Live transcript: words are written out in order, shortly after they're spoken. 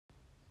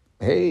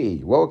Hey,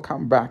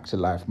 welcome back to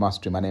Life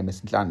Mastery. My name is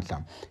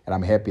Nhlanhla, and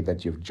I'm happy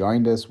that you've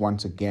joined us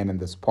once again in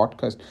this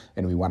podcast.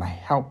 And we want to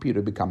help you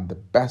to become the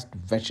best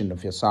version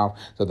of yourself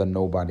so that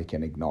nobody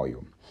can ignore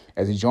you.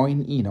 As you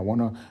join in, I want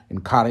to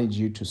encourage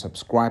you to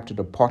subscribe to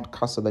the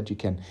podcast so that you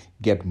can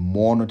get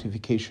more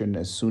notification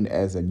as soon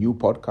as a new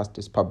podcast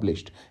is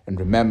published. And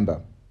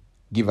remember,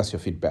 give us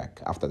your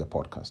feedback after the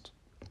podcast.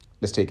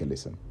 Let's take a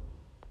listen.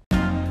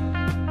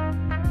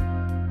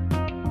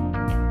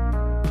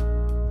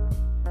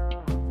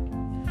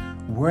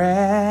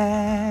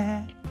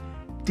 Where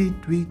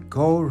did we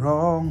go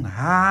wrong?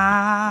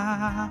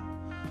 How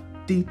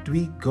did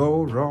we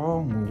go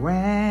wrong?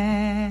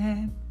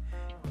 When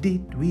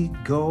did we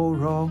go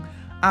wrong?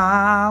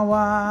 I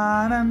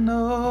wanna know.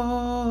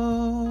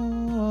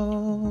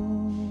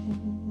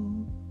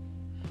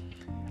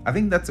 I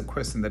think that's a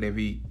question that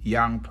every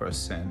young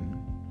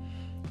person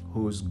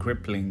who's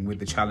grappling with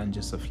the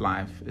challenges of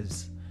life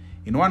is,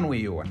 in one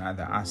way or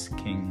another,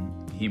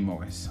 asking him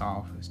or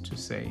herself, is to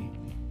say,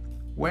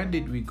 where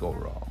did we go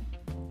wrong?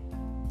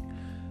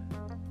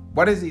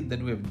 What is it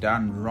that we have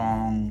done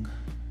wrong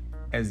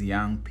as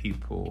young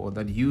people, or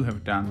that you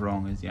have done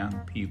wrong as young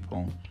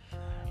people,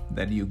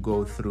 that you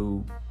go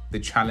through the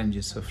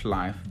challenges of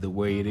life the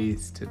way it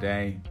is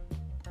today?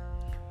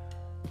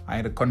 I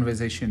had a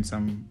conversation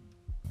some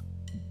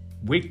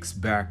weeks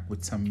back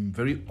with some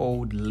very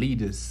old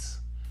leaders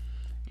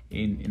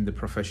in the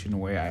profession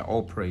where I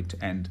operate,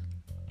 and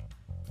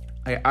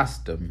I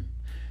asked them,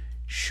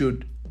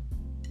 should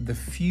the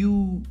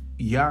few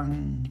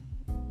young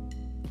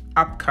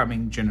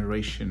upcoming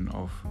generation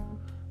of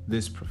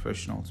these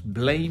professionals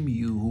blame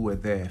you who were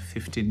there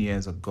 15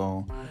 years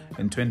ago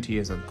and 20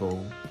 years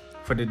ago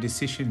for the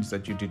decisions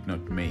that you did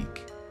not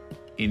make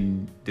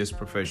in this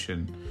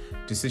profession,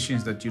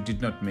 decisions that you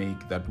did not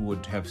make that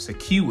would have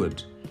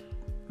secured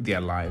their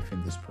life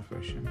in this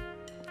profession,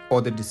 or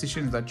the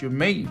decisions that you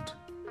made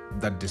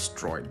that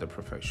destroyed the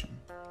profession?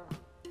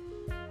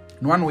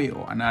 In one way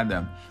or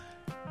another,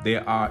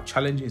 there are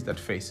challenges that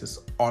faces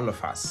all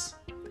of us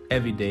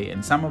every day,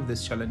 and some of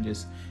these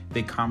challenges,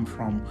 they come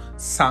from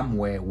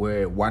somewhere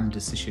where one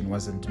decision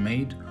wasn't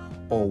made,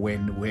 or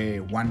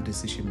where one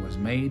decision was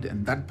made,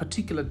 and that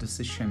particular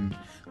decision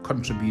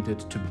contributed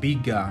to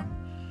bigger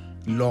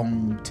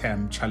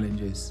long-term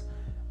challenges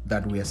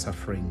that we are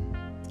suffering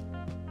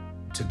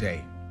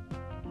today.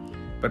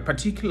 But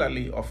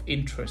particularly of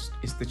interest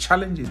is the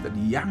challenges that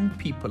young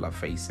people are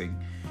facing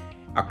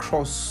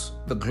across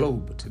the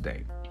globe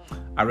today.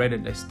 I read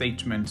a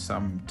statement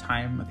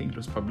sometime, I think it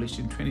was published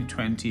in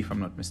 2020, if I'm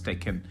not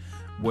mistaken,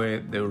 where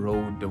they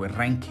were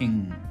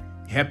ranking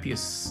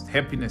happiness.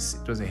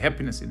 It was a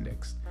happiness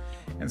index.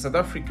 And South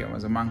Africa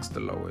was amongst the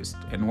lowest.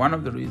 And one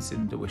of the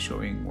reasons they were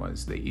showing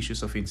was the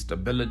issues of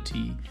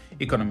instability,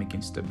 economic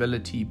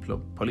instability,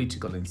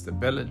 political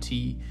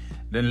instability,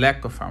 the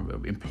lack of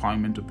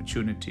employment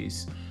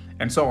opportunities,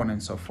 and so on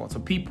and so forth. So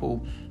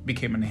people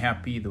became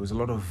unhappy. There was a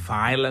lot of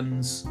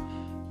violence,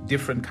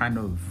 different kind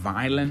of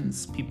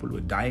violence. People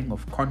were dying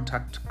of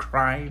contact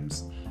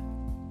crimes.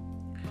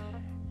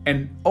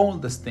 And all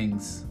these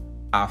things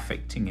are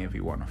affecting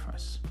every one of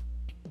us.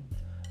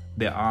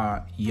 There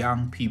are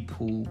young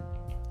people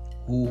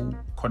who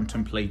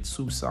contemplate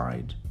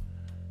suicide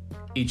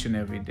each and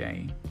every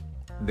day.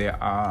 There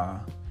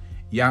are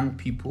young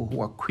people who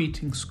are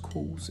quitting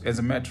schools. As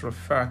a matter of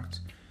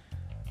fact,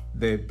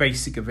 the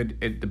Basic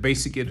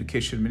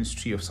Education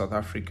Ministry of South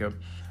Africa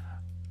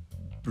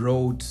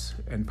wrote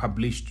and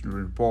published a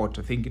report,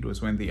 I think it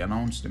was when they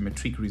announced the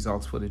matric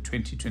results for the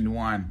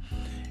 2021,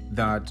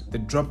 that the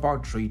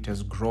dropout rate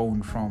has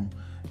grown from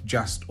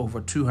just over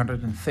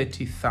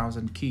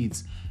 230,000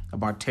 kids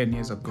about 10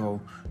 years ago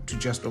to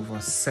just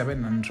over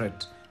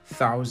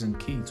 700,000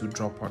 kids who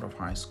drop out of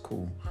high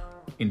school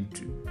in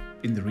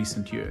the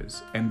recent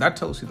years. And that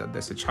tells you that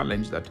there's a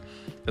challenge that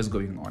is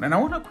going on. And I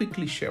want to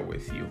quickly share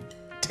with you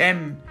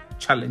 10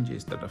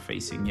 challenges that are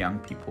facing young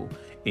people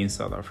in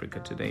South Africa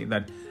today,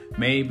 that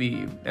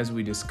maybe as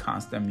we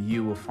discuss them,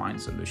 you will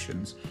find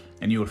solutions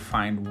and you will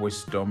find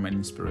wisdom and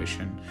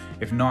inspiration.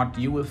 If not,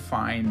 you will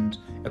find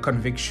a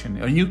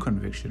new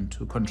conviction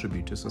to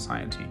contribute to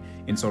society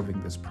in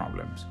solving these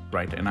problems,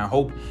 right? And I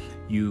hope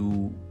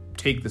you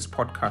take this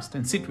podcast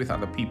and sit with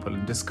other people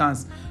and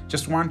discuss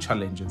just one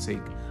challenge and say,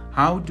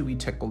 how do we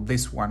tackle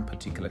this one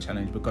particular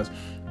challenge? Because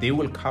they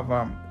will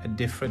cover a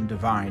different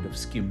divide of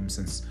schemes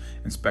and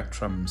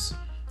spectrums,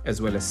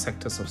 as well as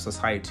sectors of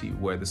society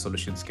where the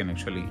solutions can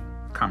actually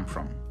come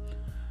from.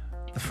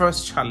 The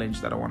first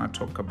challenge that I want to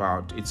talk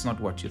about, it's not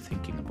what you're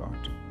thinking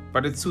about,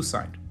 but it's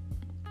suicide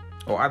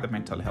or other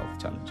mental health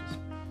challenges.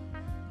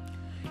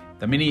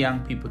 There are many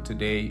young people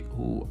today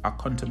who are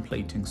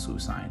contemplating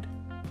suicide.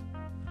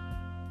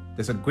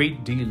 There's a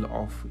great deal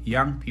of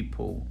young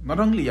people, not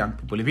only young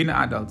people, even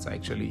adults are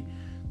actually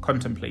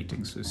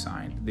contemplating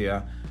suicide. They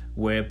are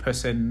where a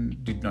person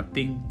did not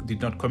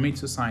commit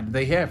suicide,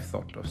 they have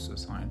thought of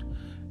suicide.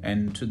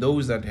 And to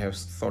those that have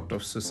thought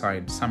of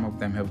suicide, some of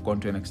them have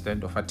gone to an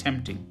extent of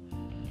attempting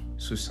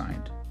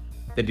suicide.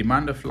 The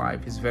demand of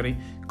life is very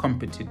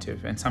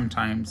competitive, and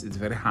sometimes it's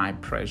very high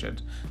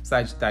pressured,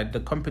 such that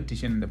the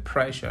competition and the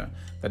pressure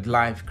that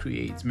life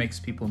creates makes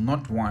people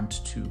not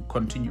want to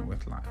continue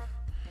with life.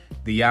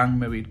 The young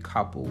married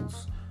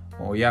couples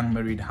or young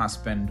married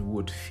husband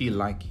would feel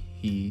like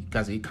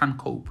because he can't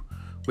cope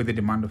with the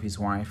demand of his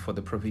wife for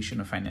the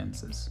provision of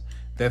finances.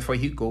 Therefore,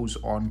 he goes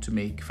on to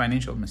make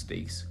financial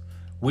mistakes,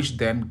 which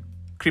then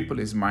cripple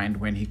his mind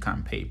when he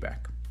can't pay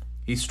back.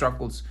 He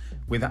struggles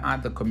with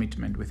other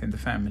commitment within the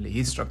family.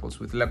 He struggles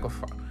with lack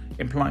of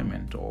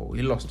employment, or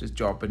he lost his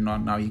job and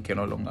now he can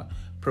no longer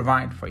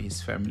provide for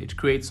his family. It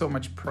creates so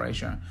much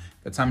pressure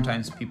that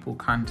sometimes people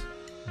can't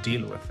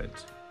deal with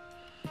it.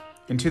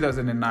 In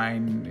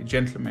 2009, a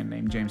gentleman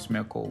named James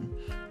Merkel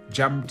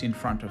jumped in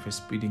front of a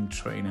speeding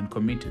train and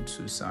committed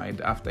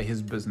suicide after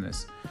his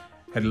business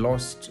had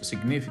lost a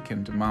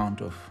significant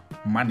amount of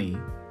money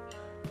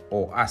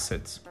or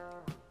assets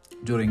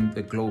during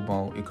the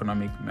global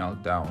economic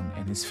meltdown,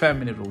 and his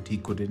family wrote he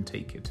couldn't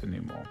take it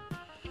anymore.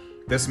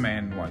 This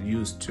man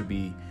used to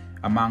be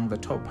among the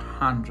top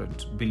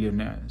 100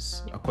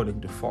 billionaires,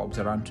 according to Forbes,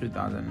 around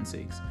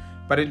 2006.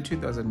 But in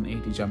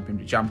 2008,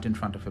 he jumped in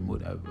front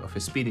of a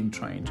speeding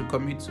train to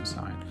commit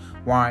suicide.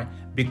 Why?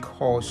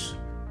 Because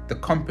the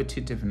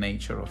competitive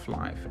nature of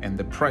life and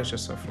the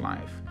pressures of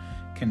life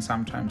can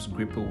sometimes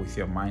grapple with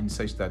your mind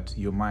such that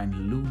your mind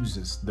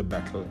loses the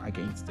battle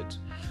against it.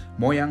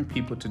 More young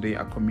people today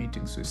are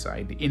committing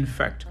suicide. In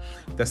fact,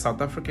 the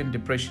South African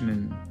Depression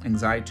and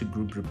Anxiety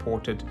Group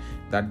reported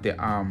that there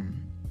are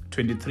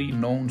 23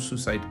 known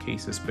suicide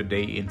cases per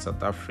day in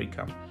South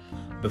Africa.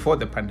 Before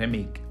the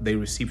pandemic, they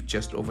received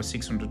just over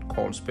 600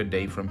 calls per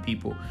day from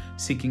people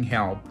seeking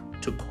help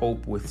to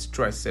cope with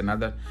stress and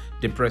other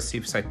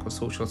depressive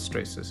psychosocial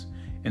stresses.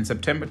 In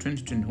September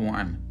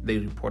 2021, they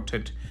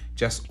reported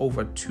just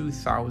over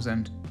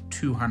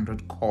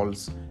 2,200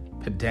 calls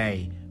per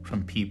day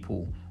from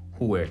people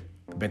who were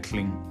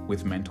battling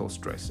with mental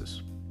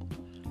stresses.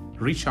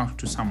 Reach out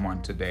to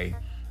someone today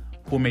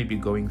who may be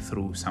going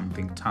through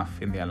something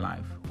tough in their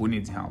life, who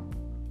needs help.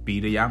 Be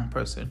it a young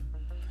person,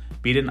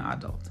 be it an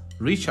adult.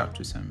 Reach out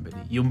to somebody.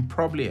 You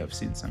probably have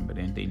seen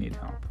somebody and they need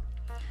help.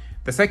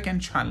 The second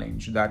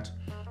challenge that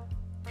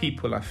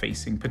people are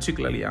facing,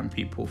 particularly young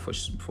people, for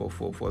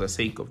the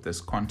sake of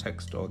this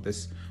context or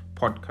this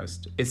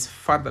podcast, is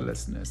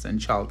fatherlessness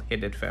and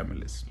child-headed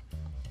families.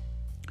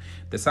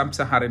 The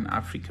Sub-Saharan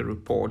Africa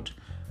reported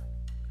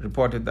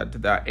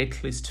that there are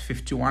at least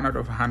 51 out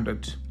of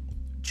 100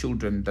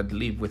 children that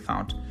live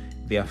without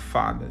their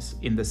fathers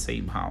in the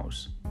same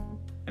house.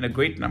 And a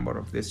great number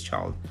of these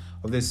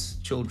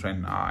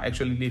children are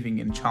actually living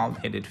in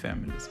child-headed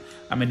families.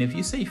 I mean, if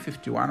you say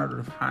 51 out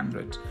of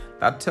 100,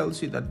 that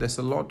tells you that there's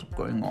a lot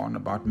going on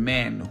about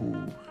men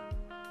who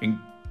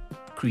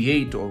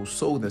create or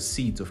sow the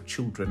seeds of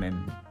children,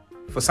 and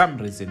for some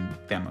reason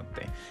they're not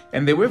there.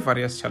 And there were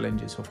various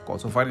challenges, of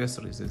course, for various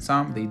reasons.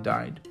 Some they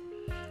died,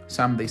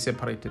 some they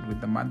separated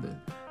with the mother,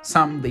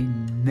 some they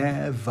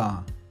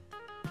never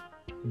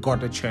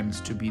got a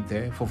chance to be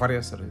there for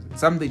various reasons.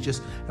 Some they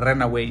just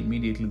ran away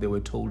immediately they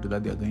were told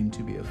that they're going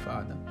to be a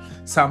father.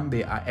 Some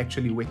they are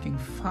actually working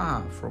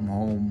far from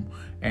home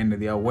and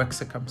their work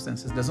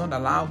circumstances does not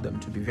allow them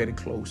to be very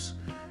close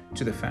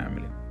to the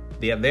family.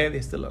 They are there,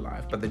 they're still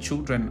alive, but the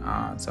children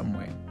are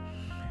somewhere.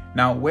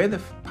 Now, where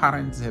the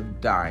parents have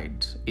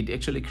died, it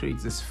actually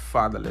creates this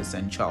fatherless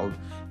and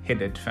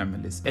child-headed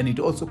families, and it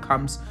also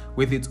comes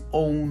with its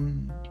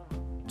own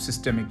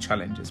systemic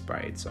challenges by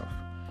itself.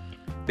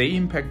 The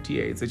impact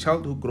here is a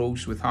child who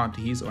grows without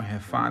his or her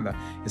father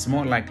is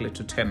more likely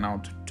to turn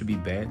out to be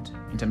bad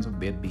in terms of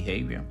bad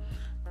behavior,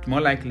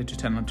 more likely to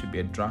turn out to be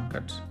a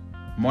drunkard,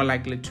 more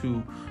likely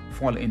to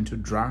fall into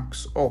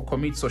drugs or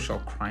commit social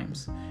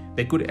crimes.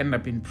 They could end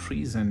up in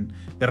prison.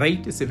 The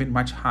rate is even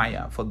much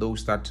higher for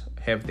those that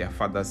have their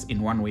fathers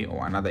in one way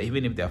or another,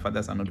 even if their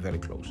fathers are not very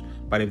close,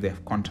 but if they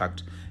have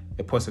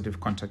a positive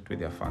contact with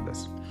their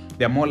fathers.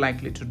 They are more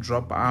likely to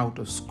drop out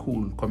of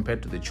school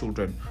compared to the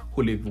children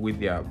who live with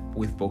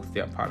both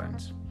their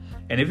parents.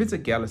 And if it's a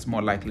girl, it's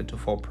more likely to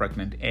fall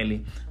pregnant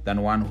early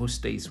than one who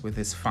stays with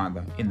his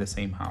father in the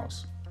same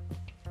house.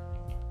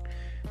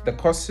 The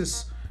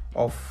causes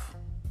of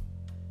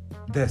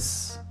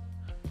this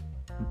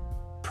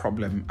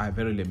problem are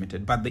very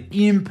limited, but the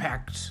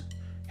impact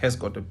has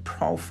got a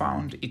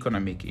profound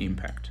economic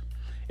impact.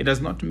 It does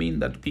not mean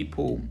that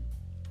people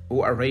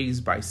who are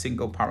raised by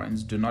single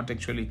parents do not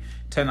actually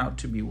turn out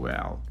to be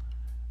well.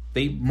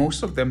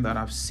 Most of them that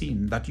I've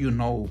seen, that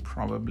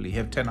probably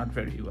have turned out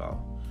very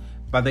well.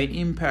 But the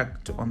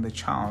impact on the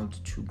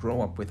child to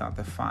grow up without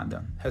the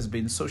father has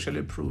been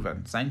socially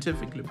proven,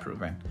 scientifically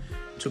proven,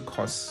 to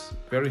cause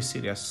very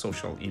serious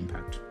social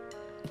impact.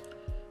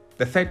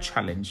 The third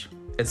challenge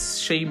is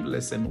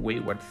shameless and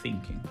wayward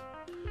thinking.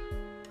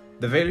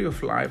 The value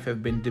of life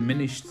have been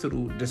diminished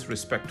through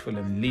disrespectful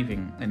and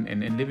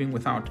living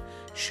without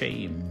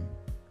shame.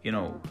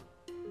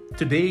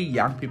 Today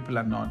young people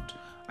are not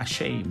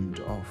ashamed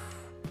of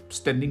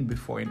standing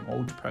before an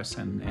old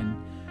person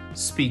and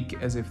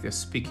speak as if they're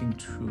speaking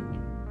to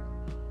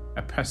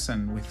a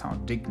person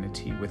without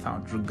dignity,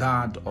 without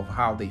regard of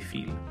how they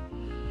feel.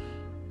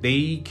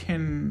 They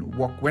can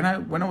walk. When I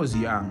was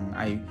young,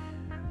 I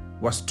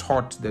was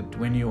taught that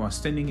when you are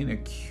standing in a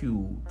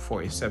queue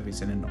for a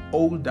service and an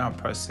older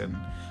person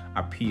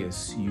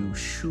appears, you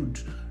should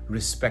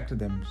respect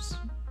them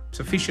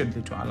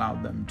sufficiently to allow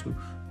them to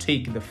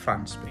take the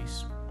front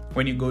space.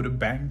 When you go to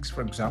banks,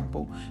 for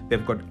example,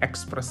 they've got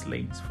express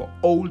lanes for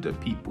older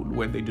people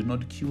where they do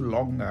not queue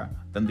longer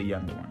than the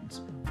younger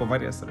ones, for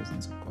various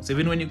reasons, of course.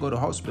 Even when you go to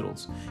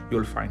hospitals,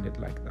 you'll find it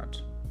like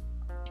that.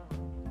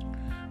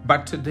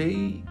 But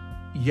today,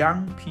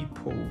 young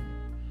people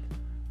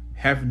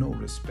have no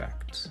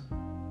respect.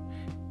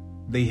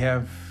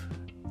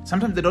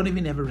 Sometimes they don't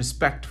even have a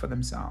respect for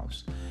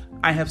themselves.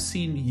 I have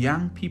seen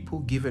young people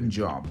given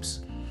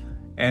jobs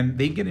and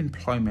they get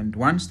employment.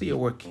 Once they are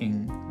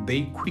working,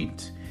 they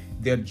quit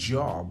their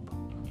job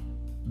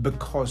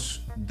because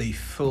they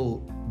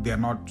feel they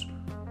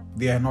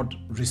are not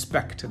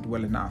respected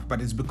well enough,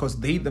 but it's because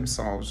they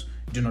themselves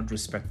do not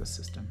respect the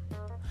system.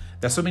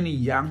 There's so many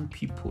young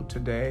people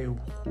today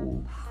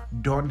who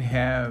don't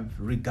have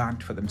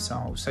regard for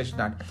themselves, such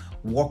that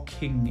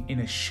walking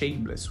in a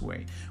shameless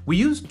way. We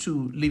used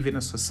to live in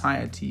a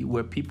society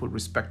where people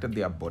respected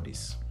their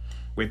bodies,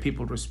 where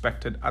people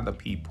respected other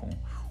people,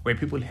 where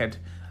people had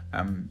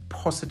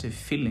positive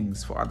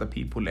feelings for other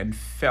people and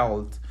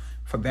felt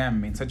for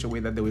them in such a way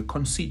that they were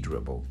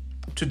considerable.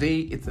 Today,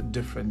 it's a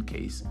different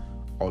case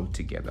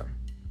altogether.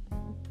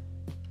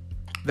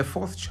 The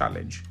fourth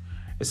challenge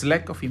is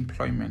lack of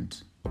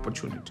employment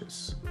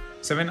opportunities.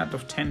 7 out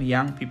of 10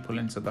 young people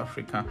in South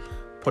Africa,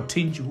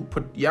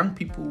 young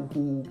people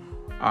who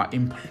are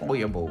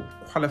employable,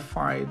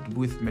 qualified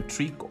with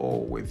matric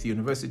or with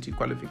university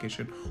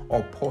qualification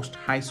or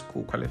post-high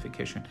school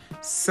qualification,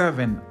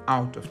 7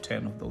 out of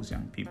 10 of those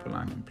young people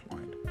are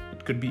unemployed.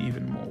 It could be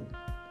even more.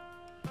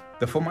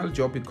 The formal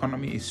job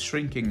economy is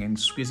shrinking and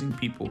squeezing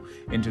people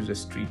into the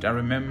street. I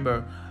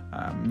remember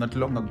not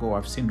long ago,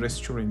 I've seen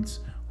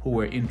restaurants who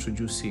were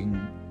introducing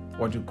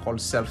what you call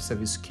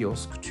self-service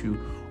kiosk to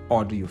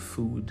order your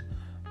food,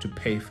 to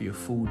pay for your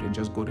food and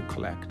just go to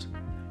collect.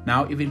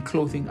 Now even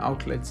clothing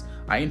outlets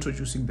are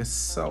introducing the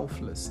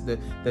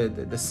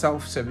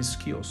self-service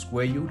kiosk,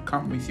 where you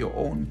come with your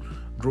own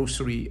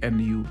grocery and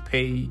you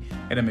pay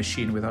at a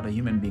machine without a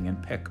human being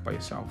and pack by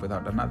yourself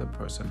without another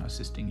person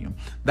assisting you.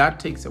 That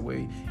takes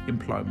away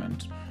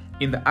employment.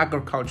 In the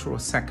agricultural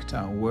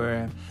sector,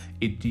 where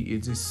it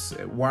is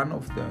one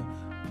of the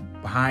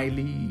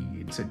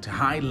it's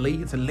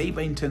a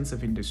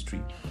labor-intensive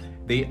industry,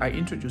 they are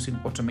introducing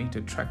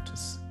automated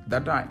tractors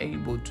that are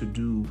able to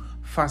do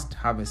fast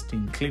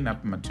harvesting, clean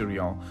up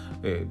material,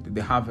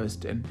 the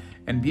harvest, and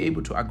be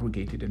able to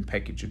aggregate it and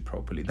package it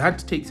properly. That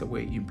takes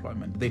away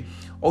employment. The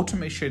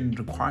automation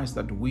requires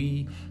that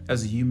we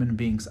as human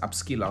beings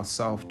upskill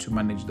ourselves to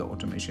manage the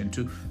automation,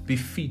 to be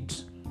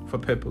fit for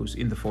purpose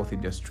in the fourth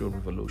industrial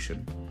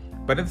revolution.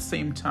 But at the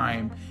same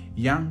time,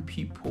 young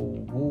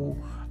people who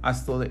are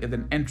still at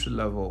an entry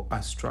level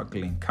are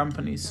struggling.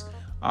 Companies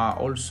are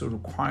also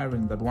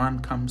requiring that one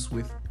comes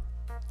with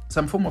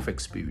some form of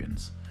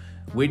experience,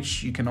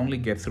 which you can only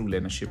get through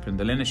learnership, and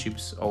the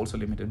learnership's also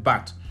limited.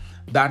 But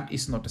that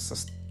is not a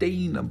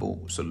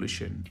sustainable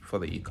solution for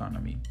the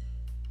economy.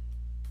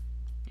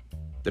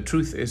 The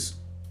truth is,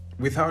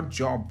 without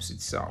jobs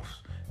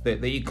itself,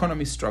 the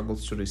economy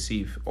struggles to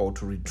receive or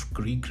to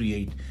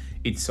recreate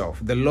itself.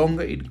 The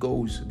longer it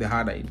goes, the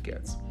harder it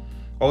gets.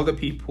 All the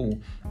people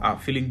are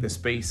filling the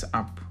space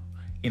up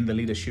in the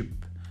leadership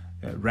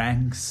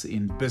ranks,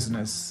 in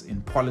business,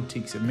 in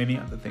politics, and many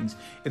other things.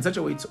 In such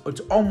a way, it's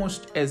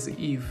almost as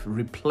if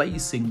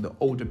replacing the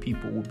older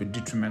people would be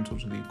detrimental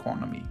to the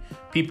economy.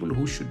 People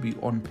who should be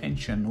on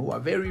pension, who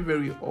are very,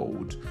 very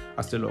old,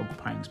 are still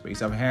occupying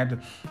space. I've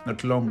had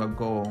not long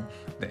ago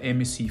the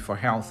MEC for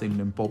Health in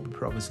Limpopo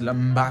province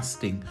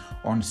lambasting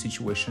on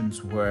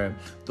situations where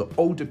the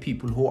older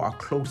people who are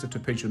closer to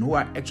pension, who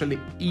are actually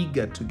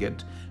eager to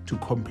get to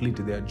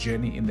complete their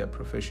journey in their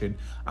profession,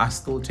 are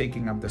still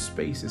taking up the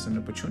spaces and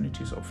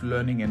opportunities of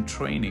learning and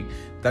training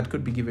that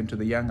could be given to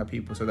the younger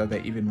people so that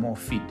they're even more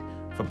fit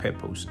for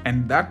purpose.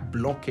 And that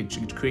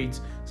blockage, it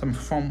creates some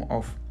form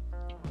of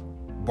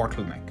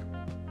bottleneck,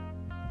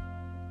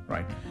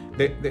 right?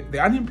 The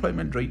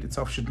unemployment rate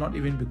itself should not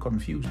even be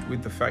confused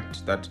with the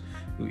fact that,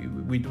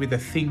 with the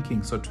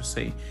thinking, so to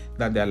say,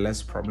 that there are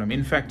less problems.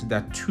 In fact, there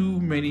are too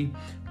many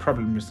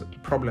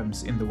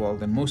problems in the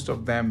world, and most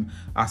of them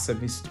are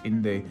serviced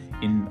in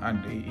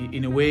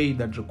a way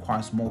that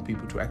requires more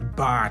people to act.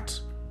 But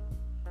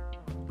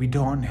we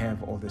don't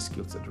have all the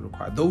skills that are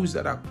required. Those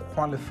that are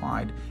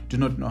qualified do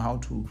not know how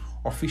to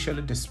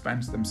officially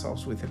dispense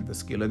themselves within the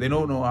skill. They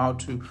don't know how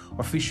to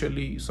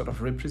officially sort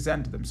of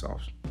represent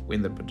themselves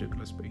in that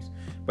particular space.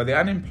 But the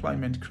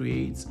unemployment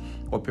creates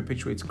or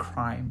perpetuates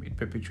crime. It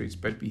perpetuates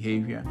bad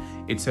behavior.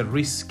 It's a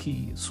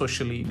risky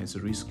socially, and it's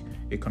a risk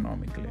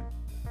economically.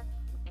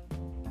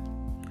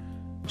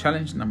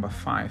 Challenge number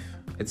 5,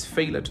 it's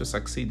failure to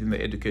succeed in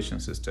the education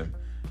system.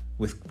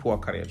 with poor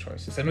career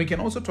choices. And we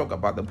can also talk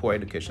about the poor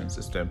education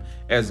system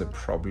as a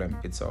problem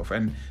itself.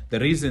 And the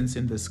reasons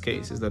in this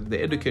case is that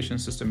the education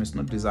system is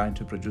not designed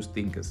to produce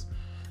thinkers.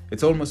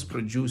 It's almost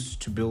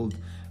produced to build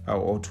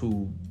or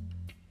to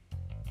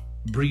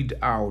breed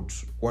out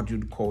what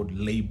you'd call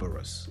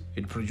laborers.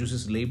 It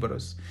produces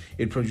laborers.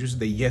 It produces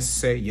the yes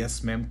sir,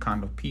 yes ma'am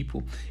kind of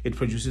people. It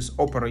produces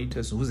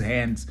operators whose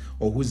hands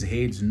or whose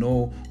heads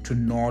know to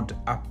nod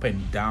up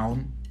and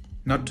down,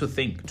 not to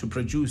think, to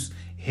produce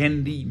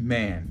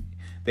handyman.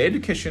 The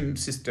education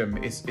system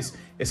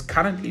is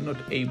currently not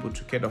able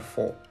to cater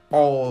for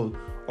all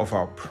of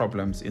our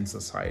problems in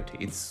society.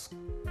 It's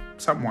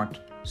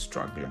somewhat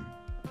struggling.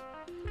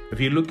 If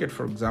you look at,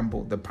 for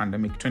example, the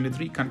pandemic,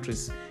 23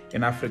 countries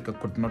in Africa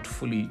could not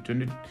fully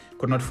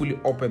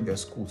open their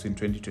schools in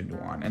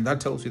 2021. And that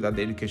tells you that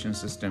the education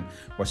system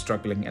was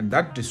struggling. And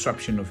that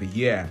disruption of a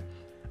year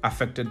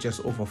affected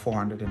just over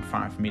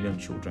 405 million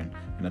children.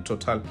 And a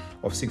total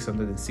of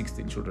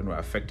 616 children were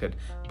affected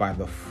by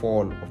the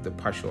fall of the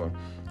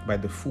by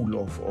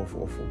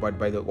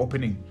the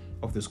opening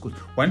of the schools.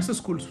 Once the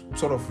schools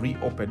sort of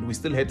reopened, we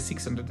still had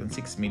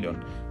 606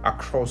 million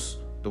across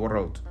the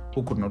world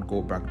who could not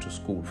go back to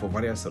school for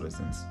various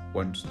reasons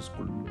once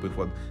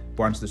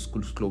the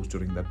schools closed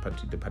during the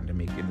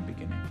pandemic in the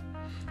beginning.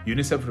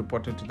 UNICEF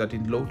reported that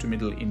in low to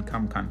middle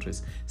income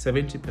countries,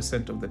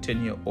 70% of the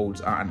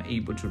 10-year-olds are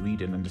unable to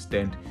read and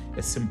understand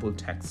a simple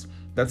text.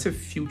 That's a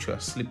future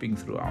slipping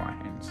through our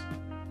hands.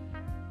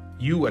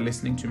 You are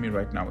listening to me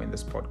right now in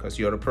this podcast.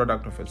 You're a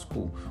product of a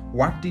school.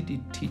 What did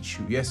it teach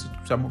you? Yes,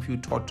 some of you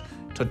taught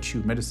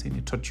you medicine,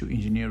 it taught you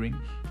engineering,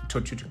 it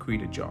taught you to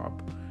create a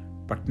job,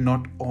 but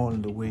not all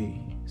the way.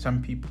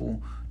 Some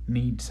people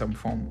need some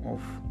form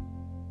of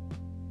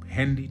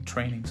handy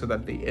training so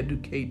that they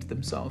educate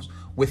themselves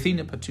within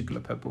a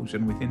particular purpose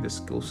and within the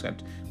skill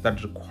set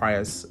that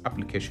requires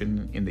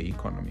application in the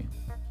economy.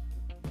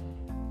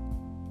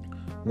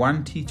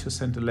 One teacher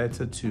sent a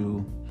letter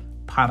to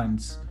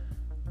parents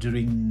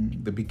during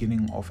the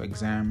beginning of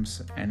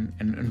exams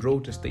and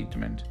wrote a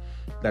statement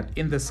that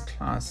in this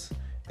class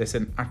there's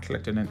an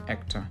athlete and an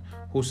actor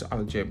whose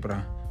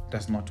algebra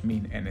does not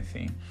mean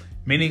anything.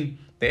 Meaning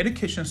the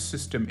education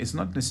system is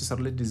not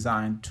necessarily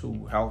designed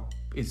to help.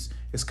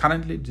 It's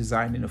currently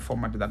designed in a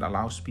format that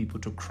allows people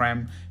to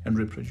cram and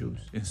reproduce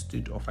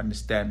instead of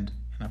understand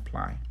and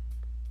apply.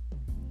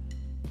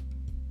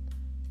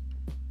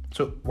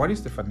 So what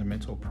is the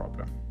fundamental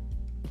problem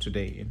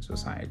today in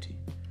society?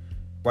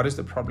 What is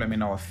the problem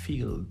in our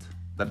field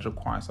that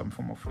requires some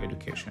form of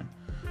education?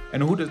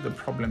 And who does the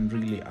problem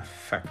really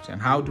affect?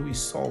 And how do we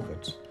solve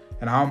it?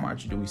 And how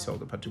much do we solve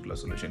the particular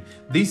solution?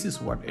 This is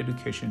what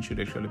education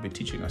should actually be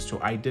teaching us,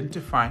 to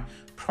identify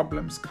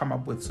problems, come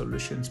up with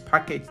solutions,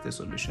 package the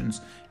solutions,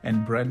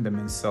 and brand them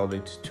and sell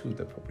it to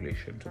the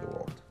population, to the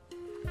world.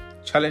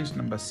 Challenge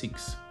number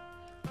 6,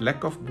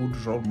 lack of good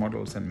role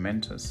models and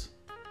mentors.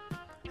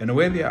 And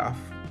where they are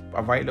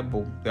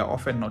available, they are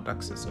often not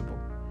accessible.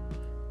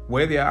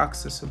 Where they are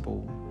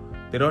accessible,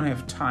 they don't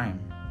have time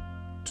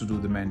to do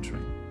the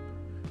mentoring.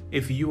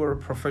 If you are a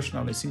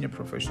professional, a senior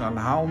professional,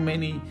 how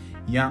many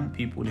young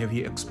people have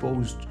you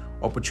exposed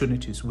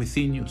opportunities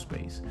within your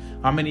space?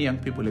 How many young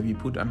people have you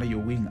put under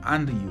your wing,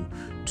 under you,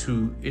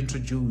 to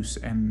introduce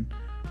and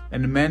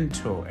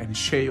mentor and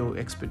share your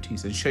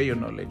expertise and share your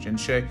knowledge and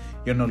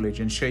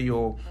share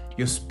your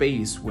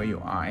space where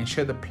you are and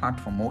share the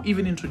platform, or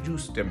even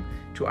introduce them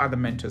to other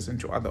mentors and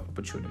to other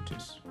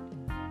opportunities?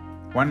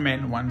 One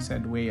man once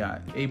said, we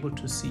are able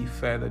to see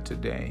further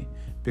today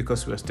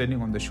because we are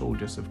standing on the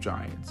shoulders of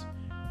giants.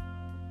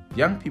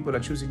 Young people are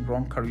choosing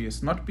wrong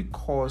careers, not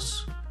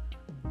because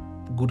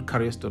good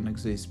careers don't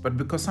exist, but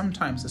because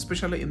sometimes,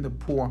 especially in the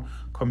poor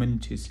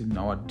communities, in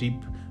our deep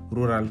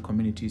rural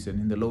communities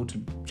and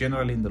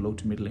generally in the low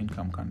to middle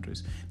income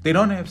countries, they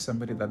don't have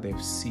somebody that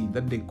they've seen,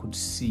 that they could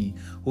see,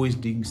 who is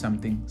doing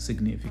something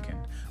significant.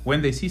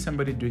 When they see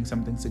somebody doing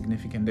something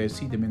significant, they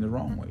see them in the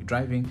wrong way,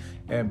 driving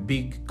a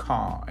big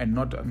car and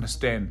not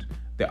understand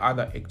the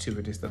other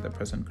activities that the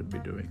person could be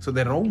doing. So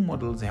the role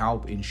models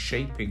help in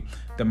shaping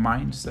the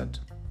mindset,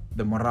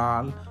 the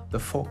morale, the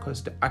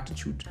focus, the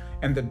attitude,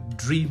 and the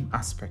dream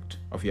aspect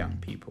of young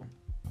people.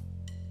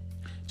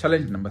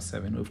 Challenge number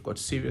 7, we've got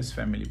serious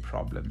family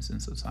problems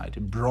in society,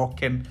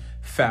 broken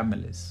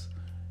families.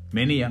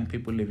 Many young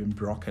people live in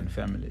broken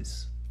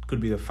families. Could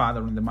be the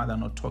father and the mother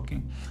not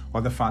talking,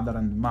 or the father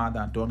and the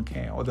mother don't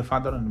care, or the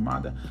father and the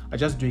mother are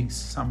just doing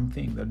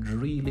something that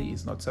really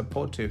is not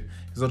supportive,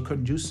 is not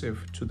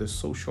conducive to the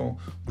social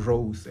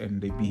growth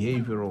and the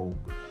behavioral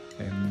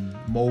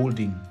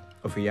molding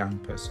of a young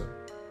person.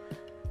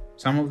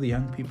 Some of the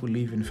young people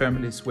live in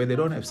families where they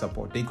don't have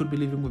support. They could be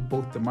living with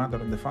both the mother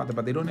and the father,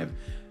 but they don't have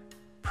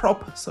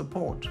proper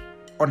support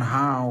on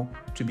how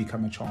to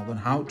become a child, on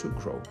how to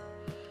grow.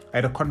 I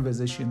had a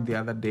conversation the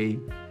other day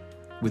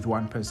with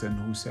one person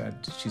who said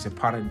she's a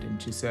parent, and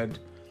she said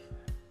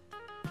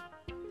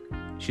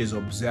she's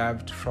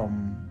observed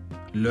from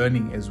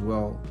learning as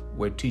well,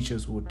 where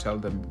teachers would tell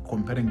them,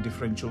 comparing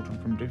different children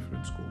from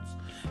different schools,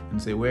 and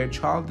say where a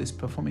child is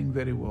performing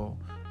very well,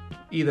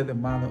 either the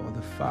mother or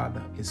the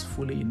father is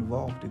fully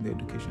involved in the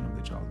education of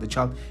the child. The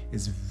child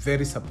is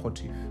very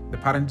supportive. The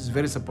parent is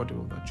very supportive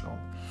of that child.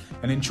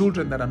 And in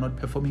children that are not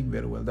performing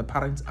very well, the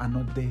parents are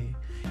not there.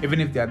 Even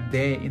if they are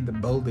there in the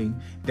building,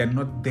 they're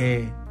not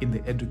there in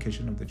the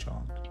education of the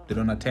child. They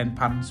don't attend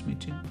parents'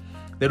 meeting.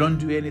 They don't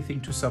do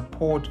anything to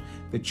support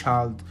the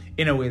child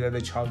in a way that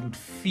the child would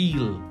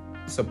feel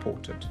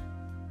supported.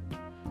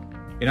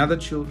 In other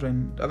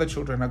children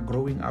are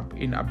growing up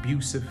in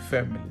abusive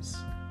families,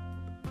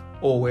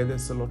 or where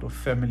there's a lot of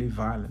family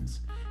violence.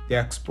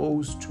 They're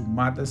exposed to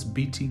mothers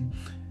beating,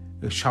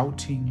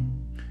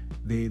 shouting,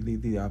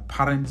 their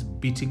parents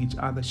beating each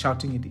other,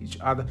 shouting at each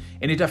other,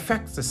 and it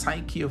affects the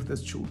psyche of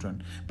those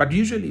children. But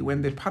usually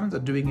when the parents are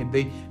doing it,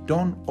 they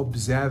don't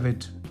observe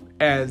it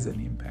as an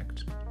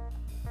impact.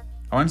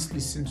 I once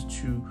listened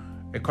to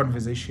a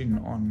conversation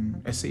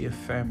on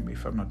SAFM,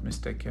 if I'm not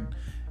mistaken,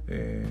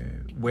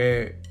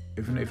 where,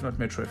 if not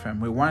Metro FM,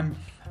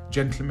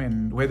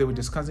 where they were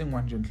discussing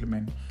one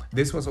gentleman.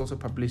 This was also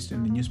published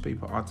in the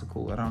newspaper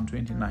article around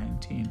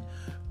 2019,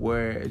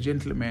 where a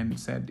gentleman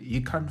said he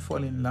can't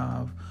fall in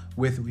love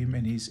with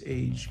women his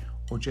age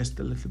or just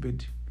a little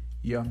bit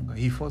younger.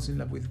 He falls in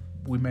love with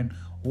women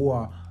who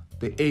are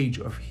the age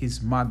of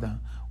his mother.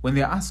 When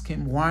they ask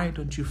him, why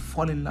don't you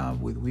fall in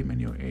love with women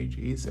your age?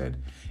 He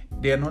said,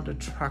 they are not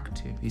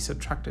attractive. He's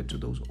attracted to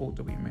those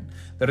older women.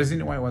 The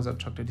reason why he was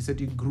attracted, he said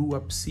he grew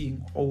up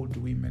seeing old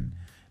women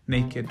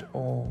naked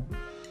or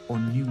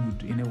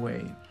nude in a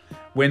way.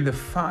 When the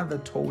father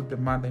told the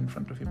mother in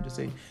front of him to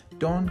say,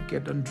 don't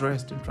get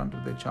undressed in front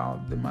of the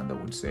child, the mother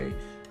would say,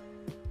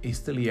 he's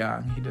still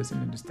young, he doesn't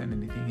understand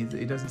anything,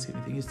 he doesn't see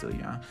anything, he's still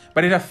young.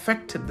 But it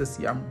affected this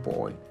young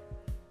boy.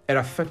 It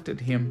affected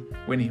him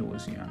when he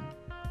was young.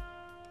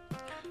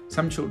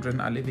 Some children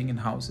are living in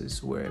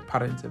houses where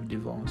parents have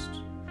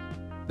divorced.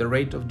 The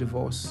rate of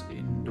divorce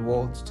in the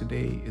world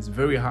today is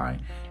very high,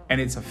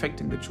 and it's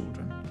affecting the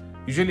children.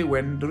 Usually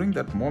during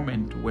that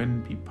moment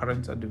when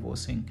parents are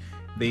divorcing,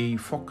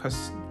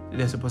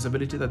 there's a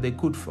possibility that they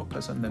could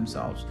focus on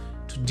themselves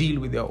to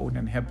deal with their own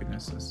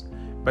unhappinesses.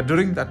 But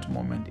during that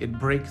moment, it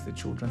breaks the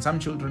children. Some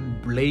children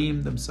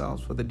blame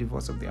themselves for the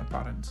divorce of their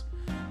parents.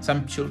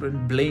 Some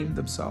children blame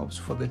themselves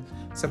for the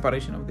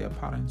separation of their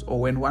parents, or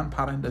when one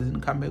parent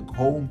doesn't come back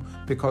home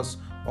because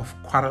of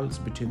quarrels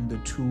between the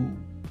two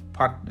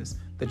partners.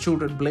 The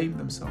children blame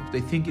themselves.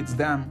 They think it's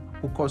them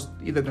who caused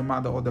either the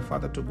mother or the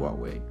father to go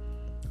away.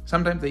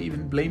 Sometimes they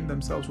even blame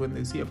themselves when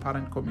they see a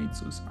parent commit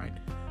suicide.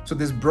 So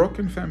this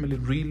broken family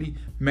really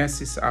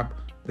messes up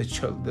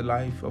the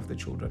life of the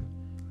children.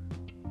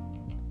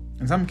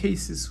 In some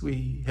cases,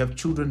 we have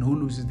children who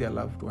loses their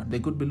loved one. They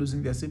could be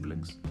losing their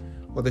siblings,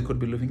 or they could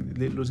be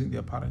losing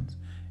their parents.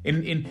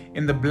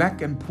 In the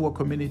black and poor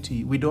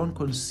community, we don't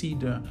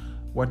consider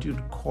what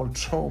you'd call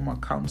trauma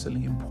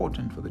counseling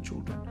important for the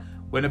children.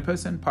 When a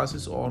person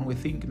passes on, we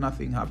think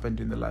nothing happened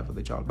in the life of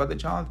the child, but the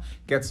child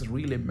gets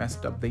really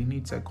messed up. They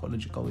need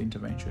psychological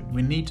intervention.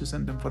 We need to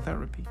send them for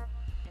therapy.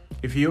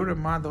 If you're a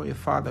mother or a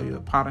father, you're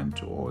a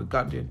parent or a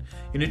guardian,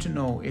 you need to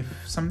know if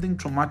something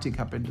traumatic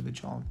happened to the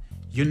child,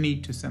 you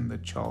need to send the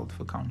child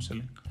for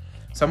counseling.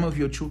 Some of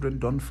your children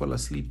don't fall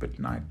asleep at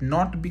night,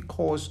 not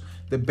because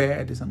the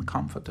bed is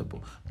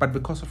uncomfortable, but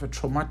because of a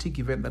traumatic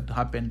event that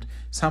happened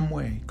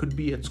somewhere. It could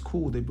be at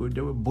school, they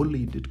were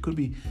bullied. It could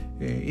be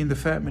in the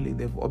family.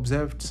 They've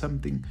observed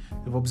something.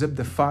 They've observed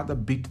the father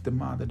beat the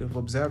mother. They've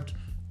observed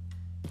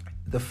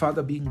the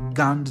father being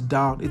gunned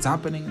down. It's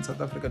happening in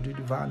South Africa due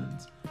to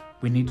violence.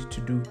 We need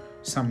to do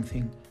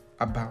something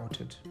about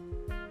it.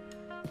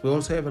 We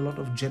also have a lot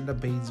of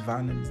gender-based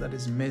violence that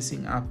is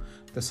messing up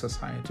the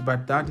society,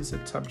 but that is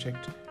a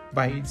subject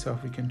by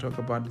itself. We can talk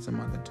about it some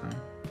other time.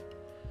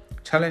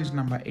 Challenge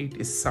number 8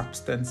 is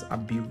substance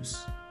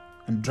abuse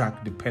and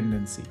drug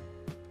dependency.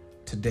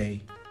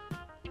 Today,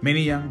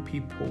 many young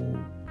people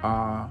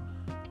are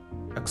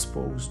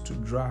exposed to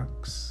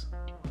drugs.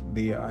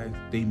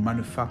 They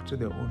manufacture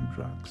their own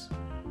drugs.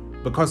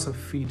 Because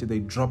of it, they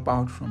drop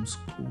out from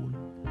school.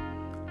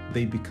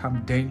 They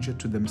become danger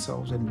to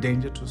themselves and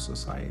danger to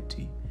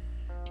society.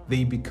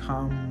 They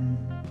become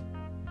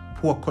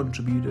poor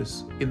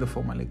contributors in the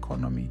formal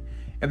economy.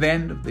 At the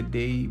end of the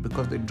day,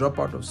 because they drop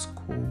out of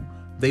school,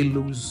 they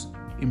lose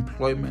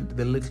employment,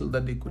 the little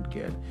that they could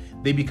get.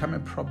 They become a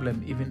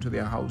problem even to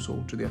their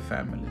household, to their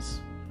families.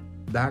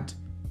 That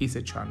is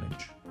a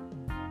challenge.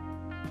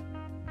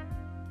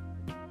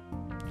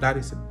 That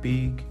is a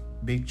big,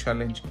 big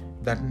challenge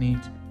that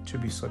needs to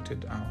be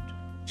sorted out.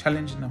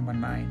 Challenge number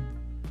 9,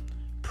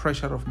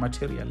 pressure of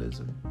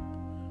materialism.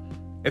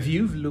 If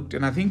you've looked,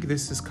 and I think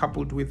this is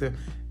coupled with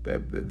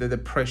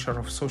the pressure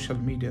of social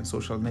media and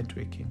social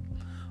networking,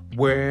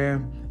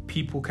 where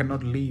people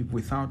cannot live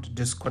without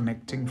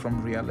disconnecting from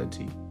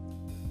reality,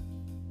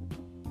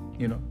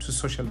 to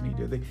social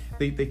media.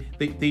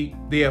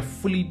 They are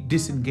fully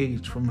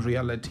disengaged from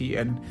reality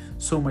and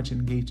so much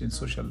engaged in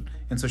social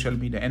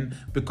media. And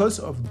because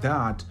of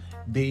that,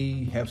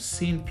 they have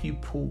seen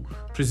people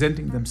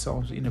presenting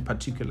themselves in a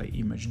particular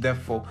image.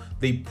 Therefore,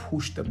 they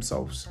push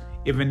themselves,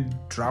 even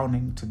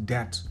drowning to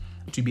death,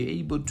 to be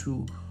able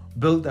to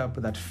build up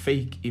that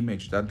fake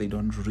image that they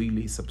don't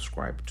really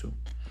subscribe to.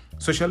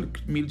 Social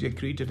media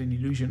created an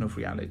illusion of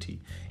reality.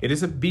 It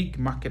is a big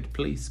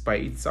marketplace by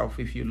itself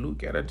if you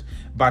look at it,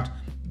 but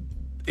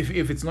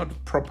if it's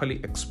not properly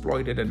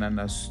exploited and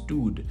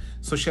understood,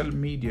 social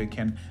media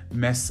can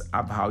mess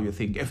up how you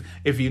think.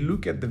 If you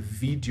look at the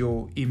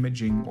video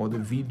imaging or the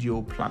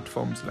video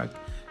platforms like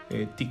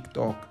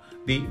TikTok,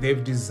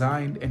 they've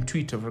designed, and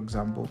Twitter, for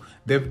example,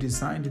 they've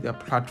designed their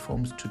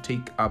platforms to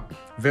take up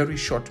very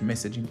short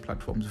messaging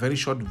platforms, very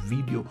short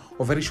video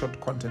or very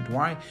short content.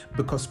 Why?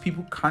 Because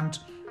people can't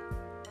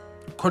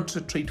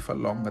concentrate for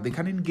longer. They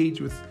can't engage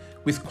with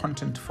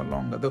content for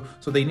longer.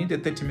 So they need a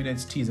 30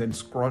 minutes teaser and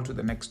scroll to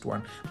the next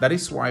one. That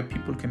is why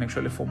people can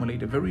actually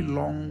formulate a very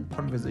long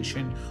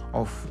conversation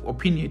of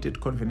opinionated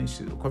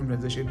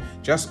conversation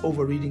just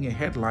over reading a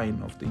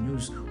headline of the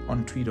news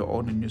on Twitter or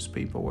on a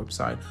newspaper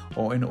website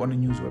or on a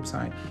news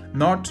website,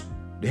 not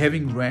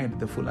having read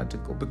the full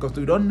article, because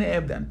we don't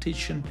have the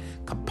attention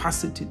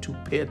capacity to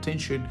pay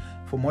attention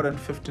for more than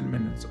 15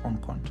 minutes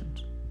on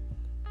content.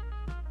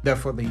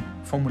 Therefore, they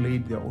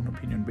formulate their own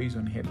opinion based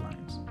on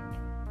headlines.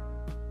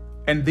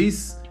 And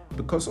this,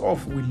 because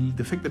of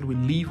the fact that we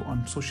live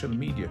on social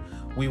media,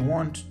 we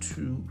want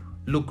to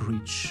look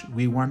rich.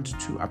 We want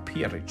to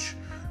appear rich.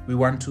 We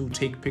want to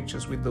take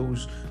pictures with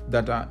those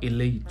that are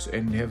elite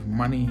and have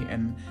money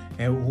and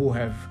who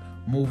have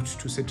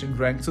moved to certain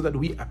ranks, so that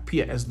we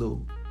appear as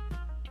though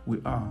we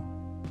are,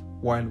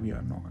 while we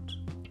are not.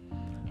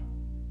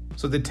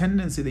 So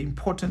the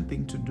important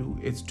thing to do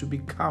is to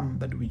become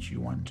that which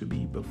you want to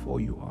be before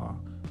you are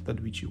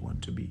that which you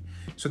want to be,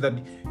 so that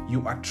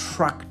you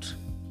attract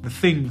the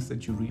things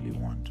that you really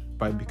want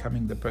by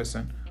becoming the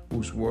person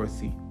who's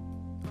worthy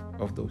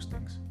of those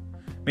things.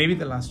 Maybe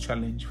the last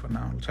challenge for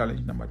now,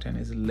 challenge number 10,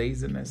 is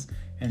laziness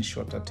and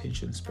short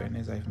attention span,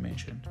 as I've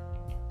mentioned.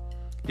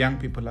 Young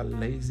people are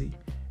lazy.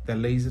 They're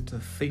lazy to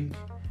think.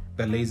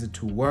 They're lazy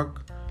to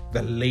work.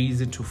 They're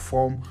lazy to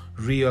form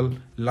real,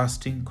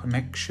 lasting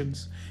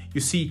connections. You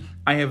see,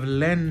 I have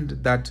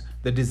learned that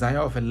the desire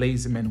of a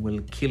lazy man will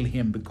kill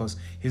him because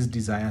his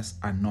desires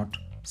are not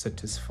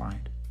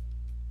satisfied.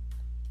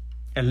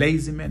 A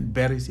lazy man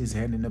buries his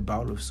hand in a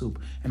bowl of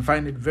soup and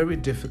finds it very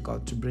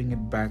difficult to bring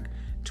it back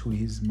to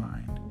his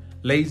mind.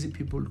 Lazy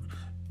people,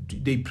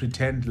 they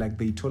pretend like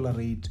they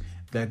tolerate,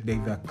 that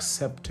they've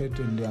accepted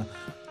and they're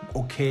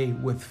okay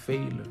with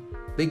failure.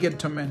 They get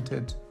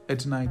tormented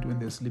at night when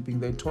they're sleeping.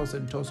 They toss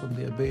and toss on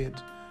their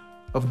bed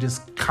of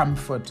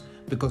discomfort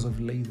because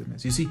of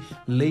laziness. You see,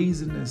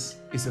 laziness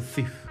is a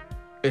thief.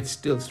 It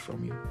steals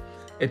from you.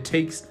 It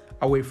takes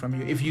away from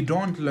you. If you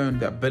don't learn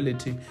the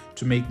ability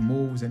to make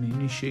moves and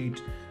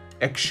initiate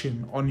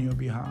action on your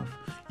behalf,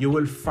 you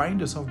will find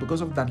yourself,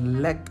 because of that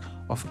lack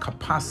of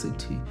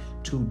capacity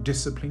to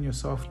discipline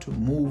yourself, to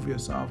move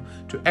yourself,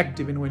 to act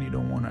even when you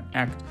don't want to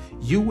act,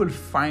 you will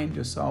find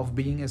yourself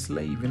being a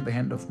slave in the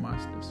hand of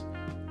masters.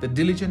 The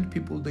diligent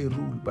people, they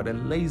rule, but a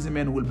lazy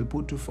man will be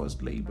put to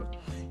forced labor.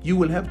 You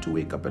will have to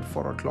wake up at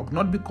 4 o'clock,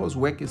 not because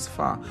work is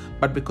far,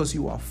 but because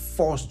you are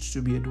forced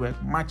to be at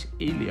work much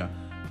earlier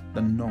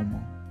than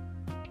normal.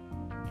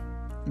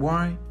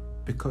 Why?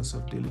 Because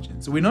of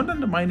diligence. We're not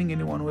undermining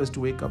anyone who has to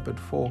wake up at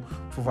 4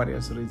 for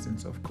various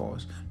reasons, of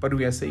course. But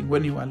we are saying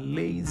when you are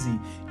lazy,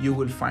 you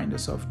will find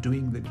yourself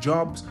doing the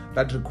jobs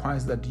that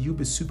requires that you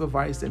be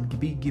supervised and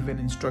be given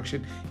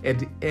instruction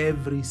at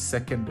every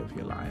second of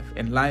your life.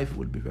 And life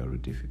will be very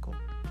difficult.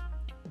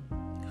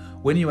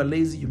 When you are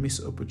lazy, you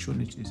miss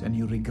opportunities and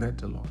you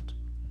regret a lot.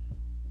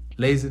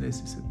 Laziness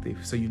is a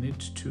thief, so you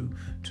need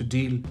to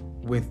deal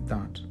with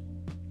that.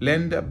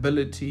 Learn the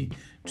ability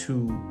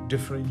to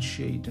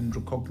differentiate and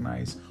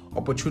recognize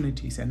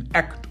opportunities and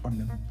act on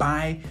them.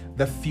 Buy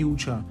the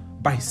future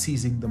by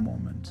seizing the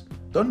moment.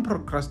 Don't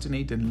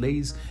procrastinate and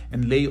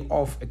lay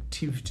off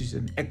activities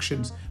and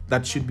actions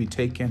that should be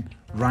taken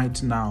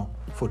right now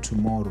for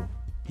tomorrow.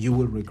 You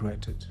will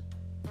regret it.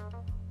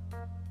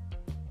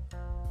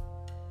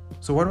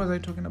 So what was I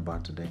talking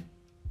about today?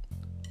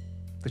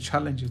 The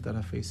challenges that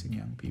are facing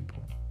young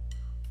people.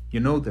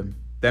 You know them.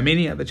 There are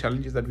many other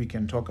challenges that we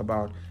can talk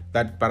about,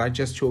 but I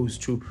just chose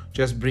to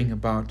just bring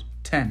about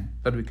 10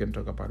 that we can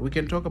talk about. We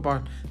can talk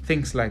about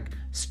things like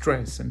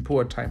stress and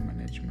poor time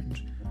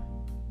management,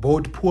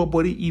 both poor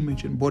body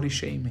image and body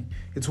shaming.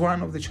 It's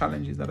one of the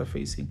challenges that are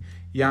facing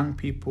young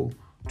people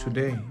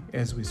today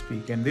as we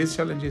speak. And these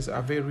challenges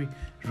are very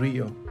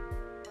real.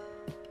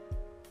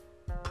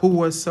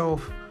 Poor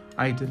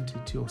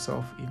self-identity or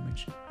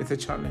self-image. It's a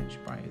challenge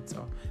by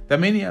itself. There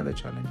are many other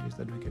challenges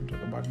that we can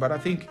talk about, but I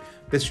think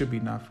this should be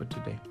enough for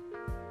today.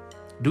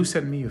 Do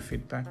send me your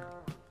feedback.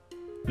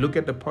 Look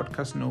at the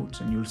podcast notes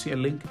and you'll see a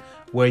link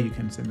where you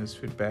can send us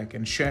feedback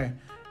and share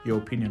your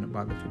opinion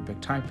about the feedback.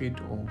 Type it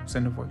or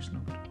send a voice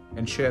note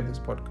and share this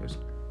podcast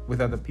with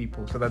other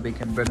people so that they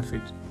can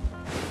benefit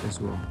as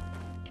well.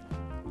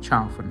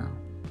 Ciao for now.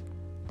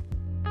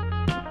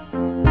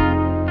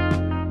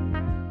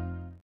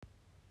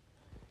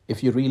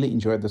 If you really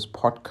enjoyed this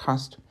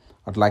podcast,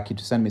 I'd like you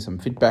to send me some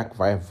feedback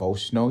via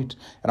voice note.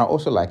 And I'd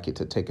also like you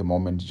to take a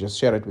moment to just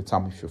share it with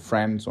some of your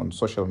friends on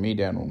social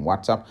media and on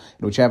WhatsApp,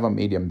 in whichever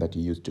medium that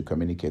you use to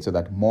communicate, so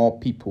that more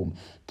people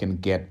can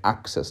get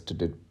access to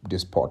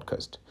this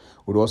podcast.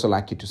 We'd also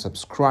like you to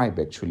subscribe,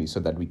 actually, so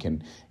that you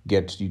can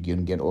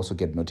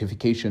get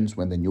notifications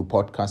when the new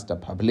podcasts are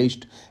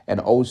published, and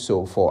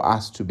also for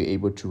us to be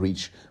able to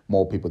reach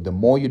more people. The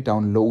more you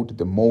download,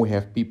 the more we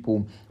have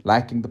people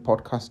liking the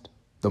podcast,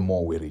 the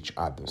more we reach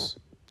others.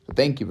 So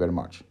thank you very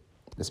much.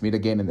 Let's meet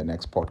again in the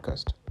next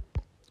podcast.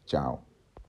 Ciao.